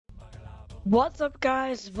What's up,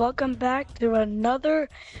 guys? Welcome back to another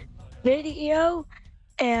video,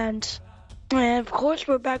 and of course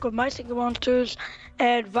we're back with my single monsters.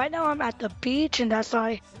 And right now I'm at the beach, and that's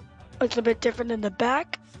why it's a bit different in the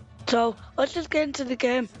back. So let's just get into the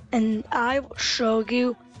game, and I will show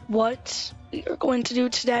you what we are going to do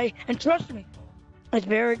today. And trust me, it's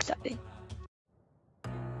very exciting.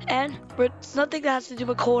 And it's nothing that has to do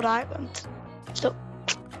with Cold Island. So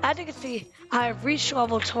as you can see, I have reached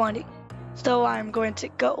level 20. So I'm going to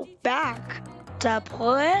go back to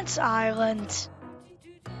Plant Island.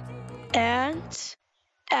 And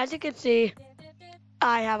as you can see,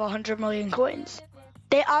 I have 100 million coins.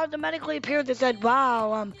 They automatically appeared that said,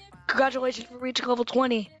 wow, congratulations for reaching level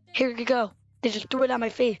 20. Here you go. They just threw it at my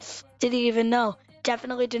face. Didn't even know.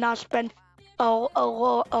 Definitely did not spend a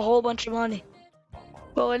whole bunch of money.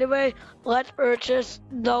 Well, anyway, let's purchase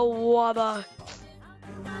the Wubbox.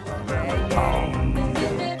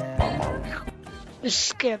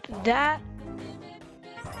 Skip that.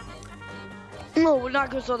 No, we're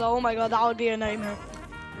not gonna sell that. Oh my god, that would be a nightmare.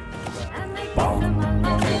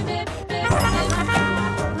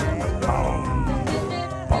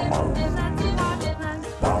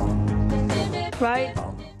 Right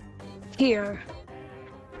here.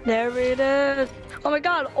 There it is. Oh my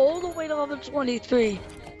god, all the way to level 23.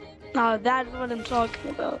 Now that's what I'm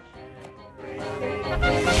talking about.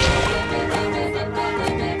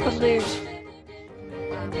 Let's leave.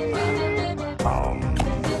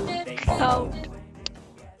 Oh,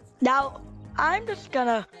 now I'm just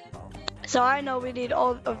gonna. So I know we need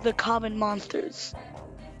all of the common monsters,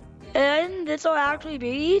 and this will actually be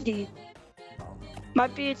easy.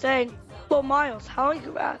 Might be saying, well, Miles, how are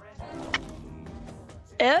you at?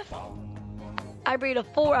 If I breed a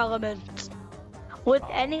 4 element with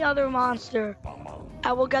any other monster,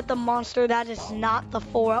 I will get the monster that is not the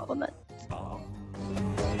 4 element.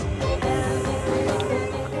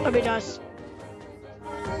 Let me just.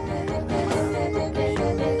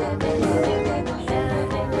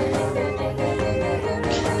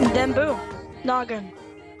 And then boom, noggin.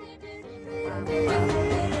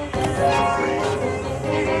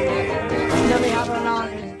 Then we have our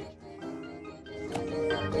noggin.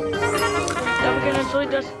 Then we can actually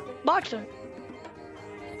just box it.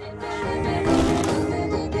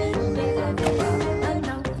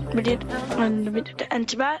 We did the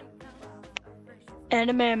antibat and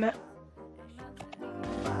a mammoth.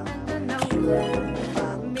 Then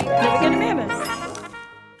we get a mammoth.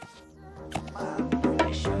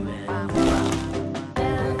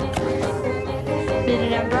 Did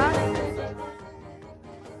an Embra.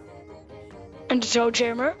 And a toe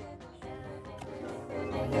jammer.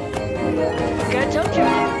 Get a toe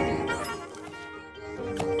jammer.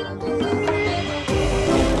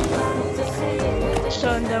 So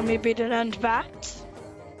and then we beat an end bat.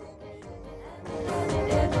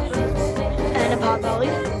 And a pot belly.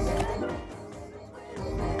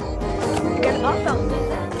 Get a pot belly.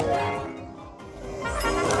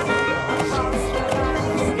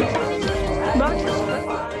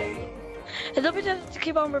 And then we just have to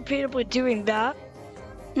keep on repeatedly doing that.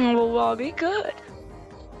 And we'll all be good.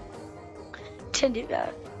 To do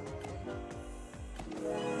that.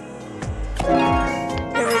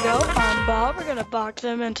 Here we go. On Bob, we're gonna box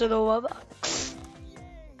him into the Wubbox.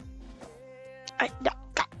 I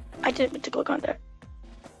didn't mean to click on there.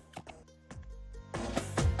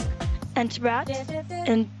 And Rat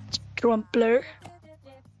and Jumpler.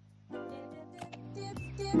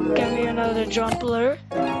 Give me another Jumpler.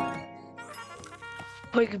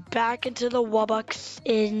 Put you back into the Wubbox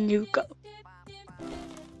and you go.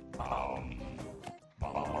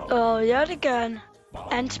 Oh, yet again.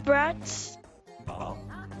 And Sprats.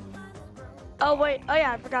 Oh wait, oh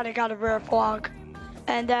yeah, I forgot I got a rare frog.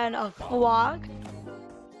 And then a frog.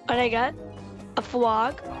 What did I get? A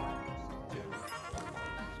frog.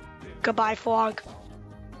 Goodbye, frog.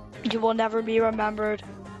 You will never be remembered.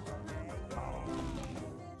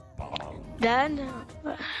 Then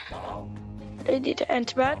I need to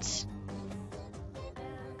enter bats.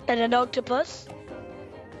 And an octopus.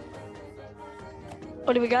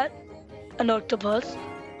 What do we got? An octopus.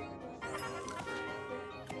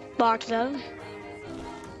 Box them.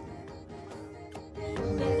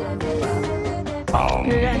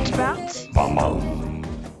 And bats.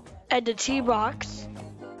 And the T-Box.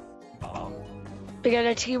 We got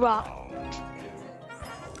a T-Box.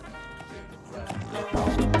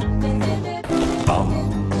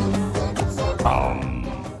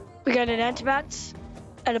 We got an Antibats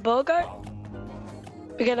and a Bogart.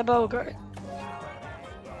 We got a Bogart.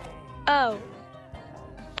 Oh.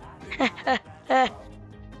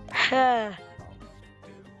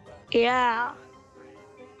 Yeah.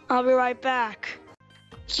 I'll be right back.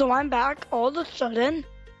 So I'm back all of a sudden.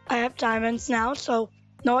 I have diamonds now, so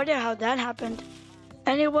no idea how that happened.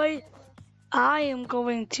 Anyway, I am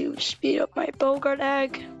going to speed up my Bogart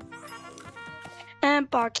egg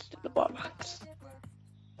and box to the Wubbox.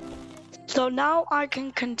 So now I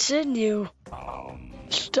can continue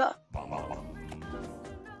stuff.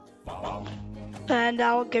 And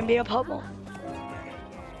now give me a pummel.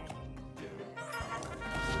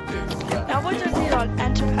 Now we're going to be on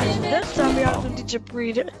enter pad. This time we also need to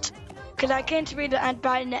breed it. Because I can't breed the end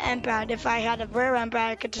pad in the end pad. If I had a rare end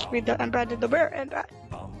pad, I could just breed the end pad in the rare end pad.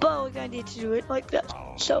 But we're going to need to do it like this.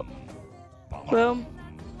 So, boom.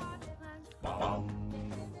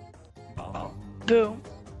 Boom.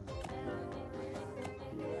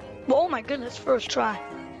 Oh my goodness, first try.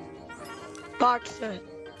 Box it.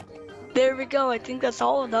 There we go, I think that's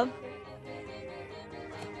all of them.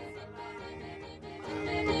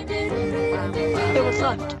 Hey, what's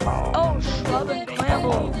left? Oh, shrub and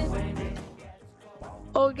clamble.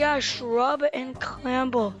 Oh yeah, shrub and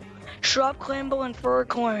clamble. Shrub, clamble, and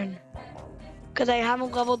furcorn. Because I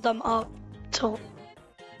haven't leveled them up till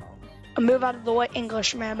I move out of the way,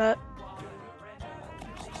 English mammoth.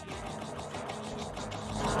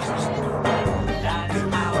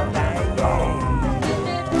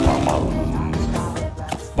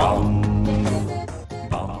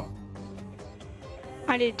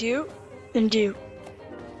 I need do and do.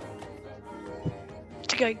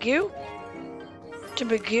 To go goo, to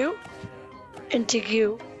be goo, and to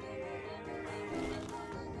goo.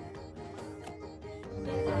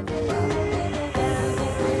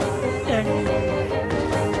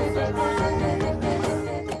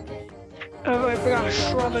 Oh, I forgot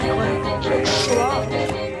shrub and clamble. So shrub.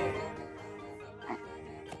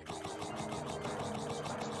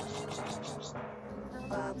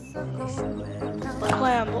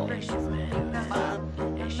 Clamble.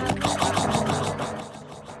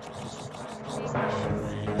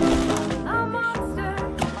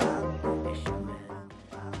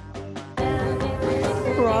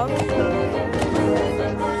 Shrub.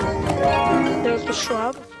 There's the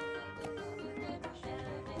shrub.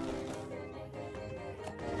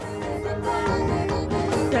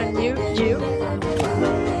 Then you.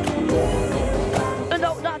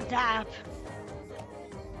 No, not that.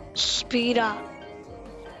 Speed up.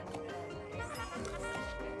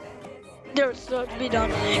 There's to be done.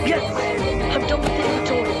 Yes, I'm done with the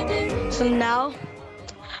inventory. So now,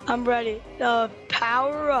 I'm ready.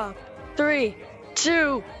 Power up. 3,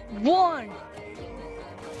 2, 1.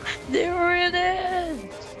 There it is.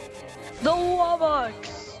 The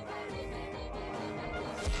Wubbox.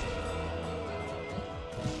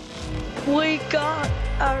 We got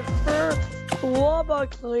our first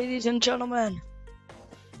Wubbox, ladies and gentlemen.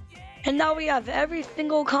 And now we have every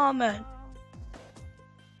single comment.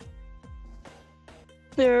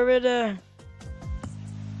 There it is.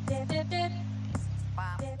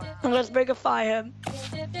 And let's bigify him.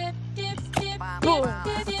 Boom.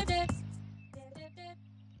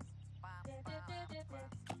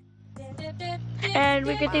 And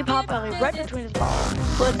we get the pop belly right between his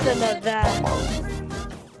balls. Listen to that.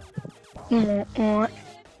 There it is.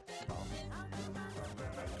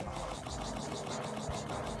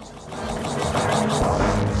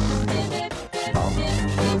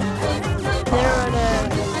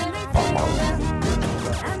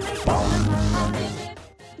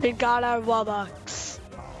 We got our Wubbox.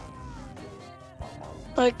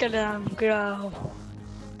 Look at them go.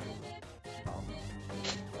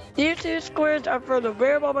 These two squares are for the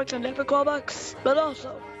rare Wubbox and epic Wubbox, but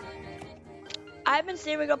also, I've been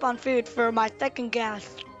saving up on food for my second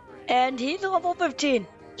guest, and he's level 15,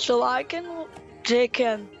 so I can take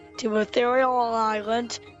him to Ethereal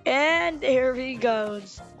Island, and here he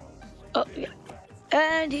goes. Oh, yeah.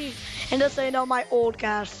 And just so you know, my old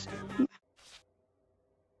guest.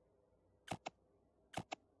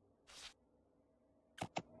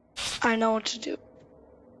 I know what to do.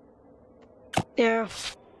 There.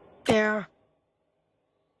 There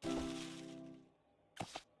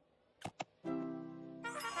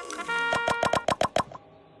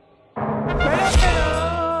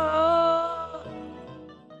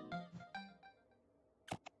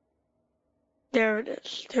it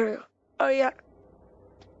is. There we go. Oh yeah.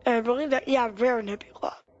 I believe that, yeah, Rare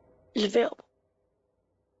Nebula is available.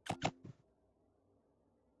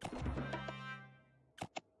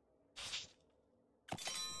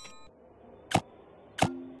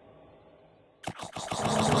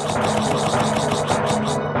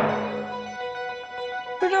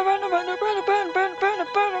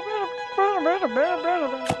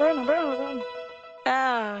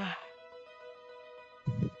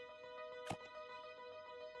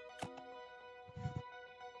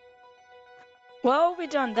 Well, we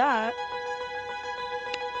done that.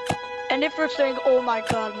 And if you're saying, oh my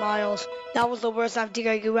god, Miles, that was the worst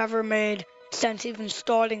idea you ever made since even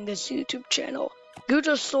starting this YouTube channel. You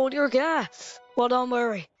just sold your gas. Well, don't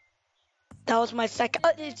worry. That was my second.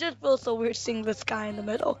 It just feels so weird seeing this guy in the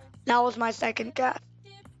middle. That was my second gas.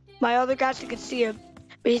 My other gas, you can see him.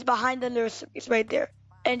 But he's behind the nursery. He's right there.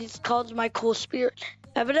 And he's called my cool spirit.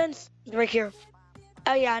 Evidence is right here.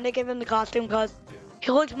 Oh yeah, and I gave him the costume because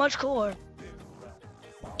he looks much cooler.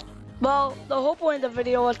 Well, the whole point of the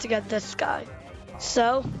video was to get this guy.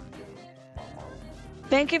 So,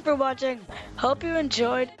 thank you for watching. Hope you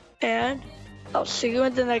enjoyed, and I'll see you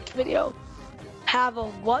in the next video. Have a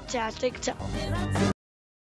what-tastic time.